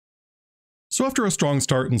So after a strong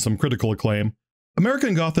start and some critical acclaim,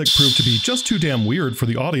 American Gothic proved to be just too damn weird for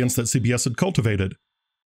the audience that CBS had cultivated.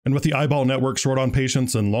 And with the eyeball network short on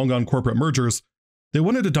patience and long on corporate mergers, they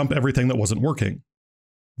wanted to dump everything that wasn't working.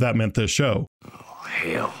 That meant this show. Oh,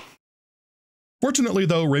 hell. Fortunately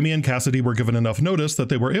though, Raimi and Cassidy were given enough notice that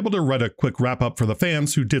they were able to write a quick wrap-up for the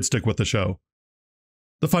fans who did stick with the show.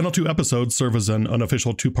 The final 2 episodes serve as an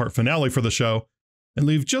unofficial 2-part finale for the show, and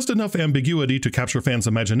leave just enough ambiguity to capture fans'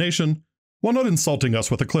 imagination, while not insulting us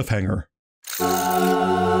with a cliffhanger.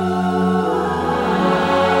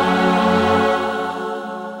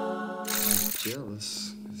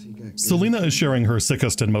 Selena is sharing her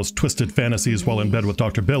sickest and most twisted fantasies while in bed with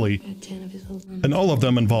Dr. Billy, and all of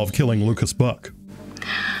them involve killing Lucas Buck.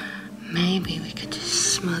 Maybe we could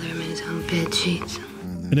just smother him in his own bed sheets.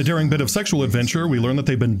 In a daring bit of sexual adventure, we learn that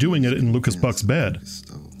they've been doing it in Lucas Buck's bed.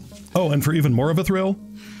 Oh, and for even more of a thrill,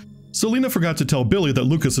 Selena forgot to tell Billy that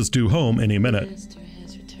Lucas is due home any minute.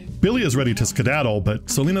 Billy is ready to skedaddle, but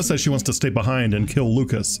Selena says she wants to stay behind and kill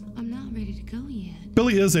Lucas. I'm not ready to go yet.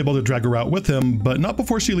 Billy is able to drag her out with him, but not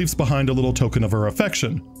before she leaves behind a little token of her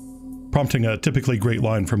affection, prompting a typically great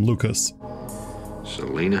line from Lucas.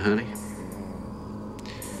 Selena, honey,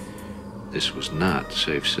 this was not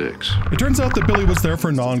safe sex. It turns out that Billy was there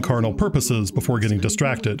for non-carnal purposes before getting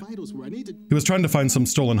distracted. He was trying to find some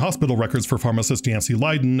stolen hospital records for pharmacist Yancy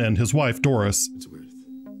Lydon and his wife, Doris.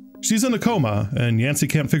 She's in a coma, and Yancy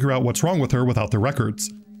can't figure out what's wrong with her without the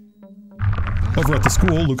records. Over at the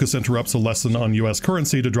school, Lucas interrupts a lesson on US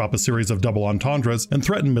currency to drop a series of double entendres and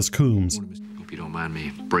threaten Miss Coombs. Hope you don't mind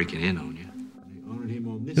me breaking in on you.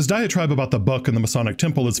 His diatribe about the Buck and the Masonic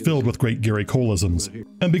Temple is filled with great Gary Coleisms,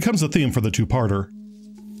 and becomes a theme for the 2-parter.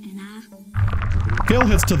 Gail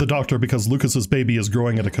heads to the doctor because Lucas's baby is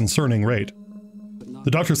growing at a concerning rate.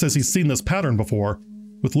 The doctor says he's seen this pattern before,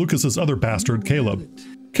 with Lucas's other bastard, Caleb.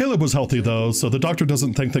 Caleb was healthy though, so the doctor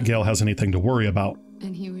doesn't think that Gail has anything to worry about.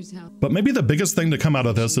 But maybe the biggest thing to come out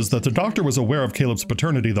of this is that the doctor was aware of Caleb's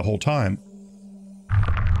paternity the whole time.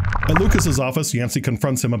 At Lucas's office, Yancy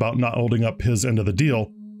confronts him about not holding up his end of the deal,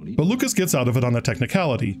 but Lucas gets out of it on a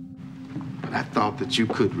technicality. But I thought that you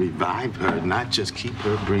could revive her, not just keep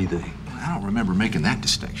her breathing. I don't remember making that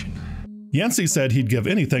distinction. Yancy said he'd give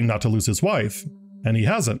anything not to lose his wife, and he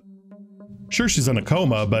hasn't. Sure, she's in a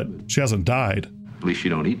coma, but she hasn't died. At least you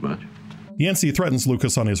don't eat much. Yancy threatens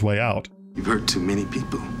Lucas on his way out. You've hurt too many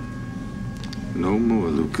people. No more,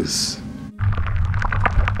 Lucas.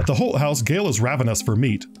 At the Holt house, Gail is ravenous for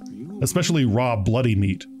meat, especially raw, bloody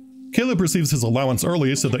meat. Caleb receives his allowance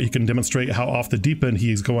early so that he can demonstrate how off the deep end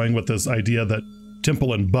he's going with this idea that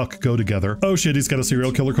Temple and Buck go together. Oh shit, he's got a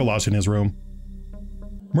serial killer collage in his room.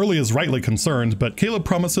 Merlyn is rightly concerned, but Caleb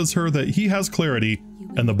promises her that he has clarity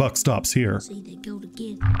and the buck stops here.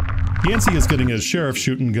 Yancy is getting his sheriff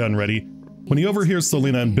shooting gun ready when he overhears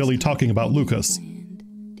Selena and Billy talking about Lucas.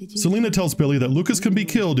 Selena tells Billy that Lucas can be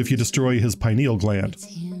killed if you destroy his pineal gland,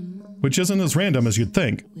 which isn't as random as you'd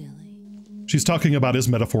think. She's talking about his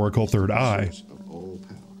metaphorical third eye.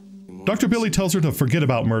 Dr. Billy tells her to forget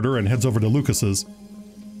about murder and heads over to Lucas's.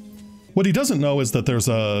 What he doesn't know is that there's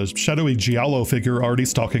a shadowy giallo figure already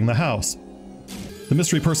stalking the house. The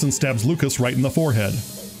mystery person stabs Lucas right in the forehead.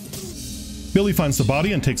 Billy finds the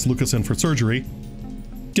body and takes Lucas in for surgery.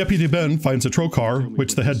 Deputy Ben finds a trocar,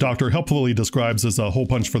 which the head doctor helpfully describes as a hole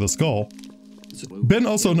punch for the skull. Ben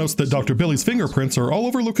also notes that Dr. Billy's fingerprints are all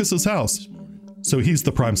over Lucas's house, so he's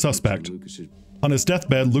the prime suspect. On his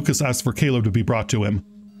deathbed, Lucas asks for Caleb to be brought to him.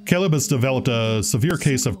 Caleb has developed a severe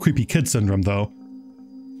case of creepy kid syndrome though,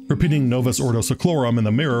 repeating Novus Ordo Seclorum in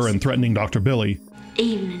the mirror and threatening Dr. Billy.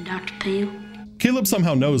 Evening, Dr. Peele. Caleb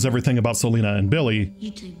somehow knows everything about Selena and Billy,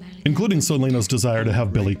 including Selena's desire to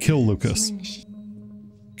have Billy kill Lucas.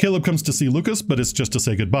 Caleb comes to see Lucas, but it's just to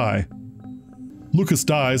say goodbye. Lucas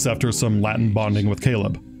dies after some Latin bonding with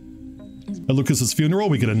Caleb. At Lucas's funeral,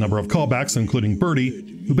 we get a number of callbacks, including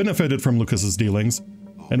Birdie, who benefited from Lucas's dealings,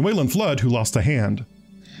 and Waylon Flood, who lost a hand.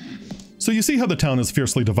 So you see how the town is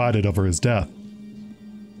fiercely divided over his death.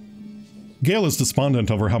 Gail is despondent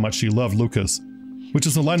over how much she loved Lucas, which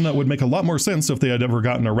is a line that would make a lot more sense if they had ever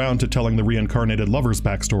gotten around to telling the reincarnated lover's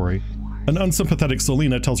backstory. An unsympathetic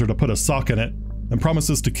Selena tells her to put a sock in it and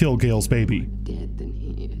promises to kill Gail's baby.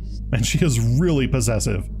 And she is really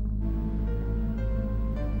possessive.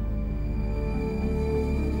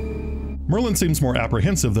 Merlyn seems more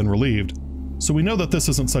apprehensive than relieved, so we know that this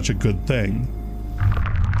isn't such a good thing.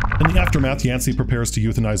 In the aftermath, Yancy prepares to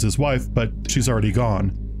euthanize his wife, but she's already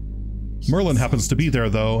gone. Merlyn happens to be there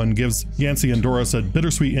though, and gives Yancy and Doris a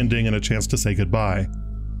bittersweet ending and a chance to say goodbye.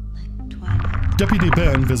 Deputy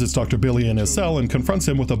Ben visits Dr. Billy in his cell and confronts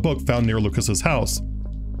him with a book found near Lucas's house.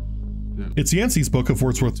 It's Yancy's book of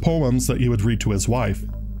Wordsworth poems that he would read to his wife.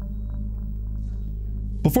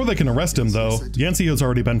 Before they can arrest him, though, Yancy has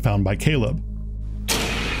already been found by Caleb.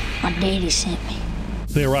 My daddy sent me.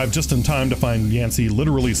 They arrive just in time to find Yancy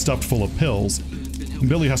literally stuffed full of pills, and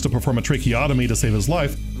Billy has to perform a tracheotomy to save his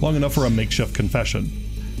life, long enough for a makeshift confession.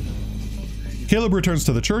 Caleb returns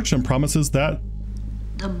to the church and promises that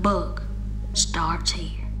The book starts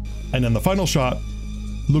here. And in the final shot,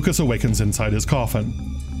 Lucas awakens inside his coffin.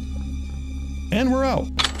 And we're out.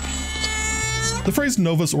 The phrase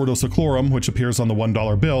Novus Ordo Seclorum, which appears on the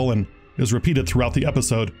 $1 bill and is repeated throughout the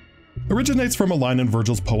episode, originates from a line in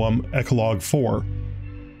Virgil's poem Eclogue 4.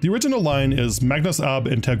 The original line is Magnus ab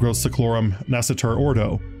integros seclorum nascitur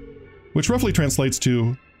ordo, which roughly translates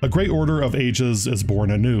to, a great order of ages is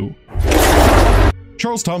born anew.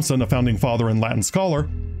 Charles Thomson, a founding father and Latin scholar,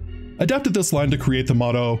 adapted this line to create the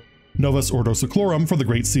motto Novus Ordo Seclorum for the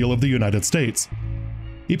Great Seal of the United States.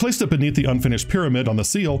 He placed it beneath the unfinished pyramid on the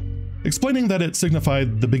seal, explaining that it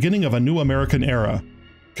signified the beginning of a new American era,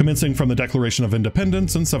 commencing from the Declaration of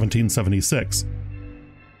Independence in 1776.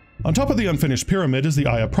 On top of the unfinished pyramid is the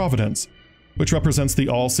Eye of Providence, which represents the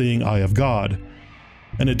all-seeing eye of God,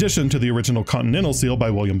 in addition to the original Continental Seal by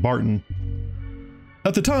William Barton.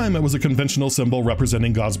 At the time, it was a conventional symbol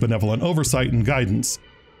representing God's benevolent oversight and guidance,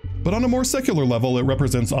 but on a more secular level, it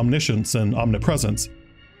represents omniscience and omnipresence,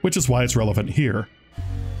 which is why it's relevant here.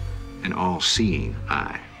 An all-seeing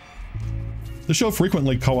eye. The show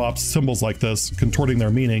frequently co-opts symbols like this, contorting their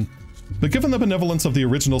meaning, but given the benevolence of the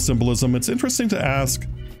original symbolism, it's interesting to ask,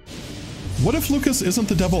 what if Lucas isn't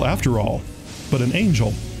the devil after all, but an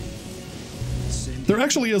angel? There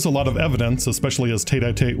actually is a lot of evidence, especially as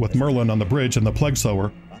tete-a-tete with Merlyn on the bridge in The Plague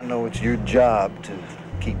Sower. I know it's your job to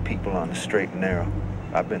keep people on the straight and narrow.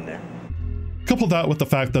 I've been there. Couple that with the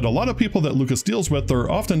fact that a lot of people that Lucas deals with are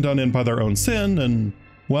often done in by their own sin and,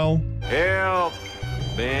 well... Help!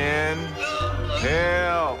 Ben!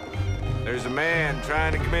 Help! There's a man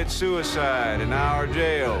trying to commit suicide in our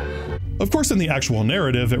jail. Of course, in the actual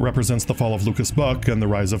narrative, it represents the fall of Lucas Buck and the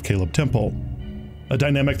rise of Caleb Temple, a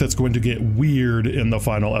dynamic that's going to get weird in the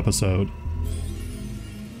final episode.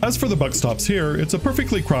 As for the buck stops here, it's a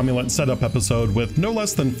perfectly cromulent setup episode with no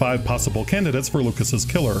less than 5 possible candidates for Lucas's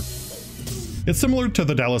killer. It's similar to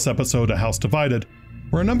the Dallas episode A House Divided,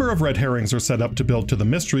 where a number of red herrings are set up to build to the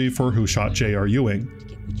mystery for who shot J.R. Ewing.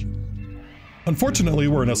 Unfortunately,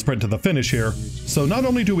 we're in a sprint to the finish here, so not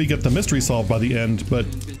only do we get the mystery solved by the end, but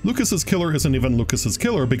Lucas's killer isn't even Lucas's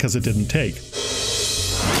killer because it didn't take.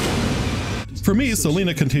 For me,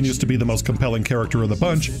 Selena continues to be the most compelling character of the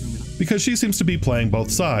bunch, because she seems to be playing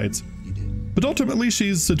both sides. But ultimately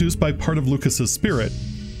she's seduced by part of Lucas's spirit,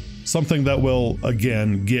 something that will,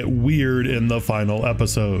 again, get weird in the final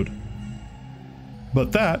episode.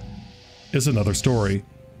 But that is another story.